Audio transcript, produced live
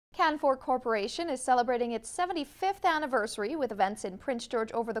Canfor Corporation is celebrating its 75th anniversary with events in Prince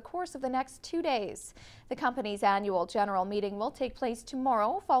George over the course of the next 2 days. The company's annual general meeting will take place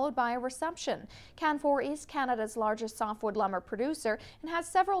tomorrow, followed by a reception. Canfor is Canada's largest softwood lumber producer and has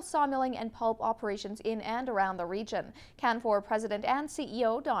several sawmilling and pulp operations in and around the region. Canfor President and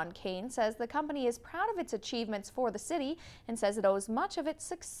CEO Kayne says the company is proud of its achievements for the city and says it owes much of its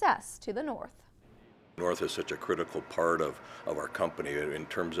success to the North. North is such a critical part of our company in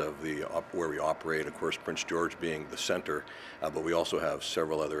terms of where we operate. Of course, Prince George being the center, but we also have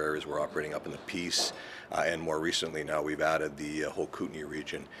several other areas we're operating up in the Peace, and more recently now we've added the whole Kootenay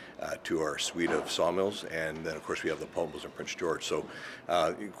region to our suite of sawmills, and then of course we have the pulp mills in Prince George. So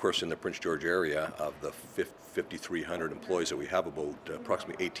of course in the Prince George area, of the 5,300 employees that we have, about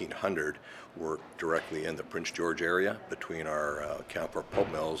approximately 1,800 work directly in the Prince George area between our Canfor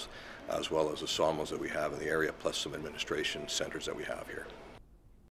pulp mills as well as the sawmills that we have in the area, plus some administration centers that we have here.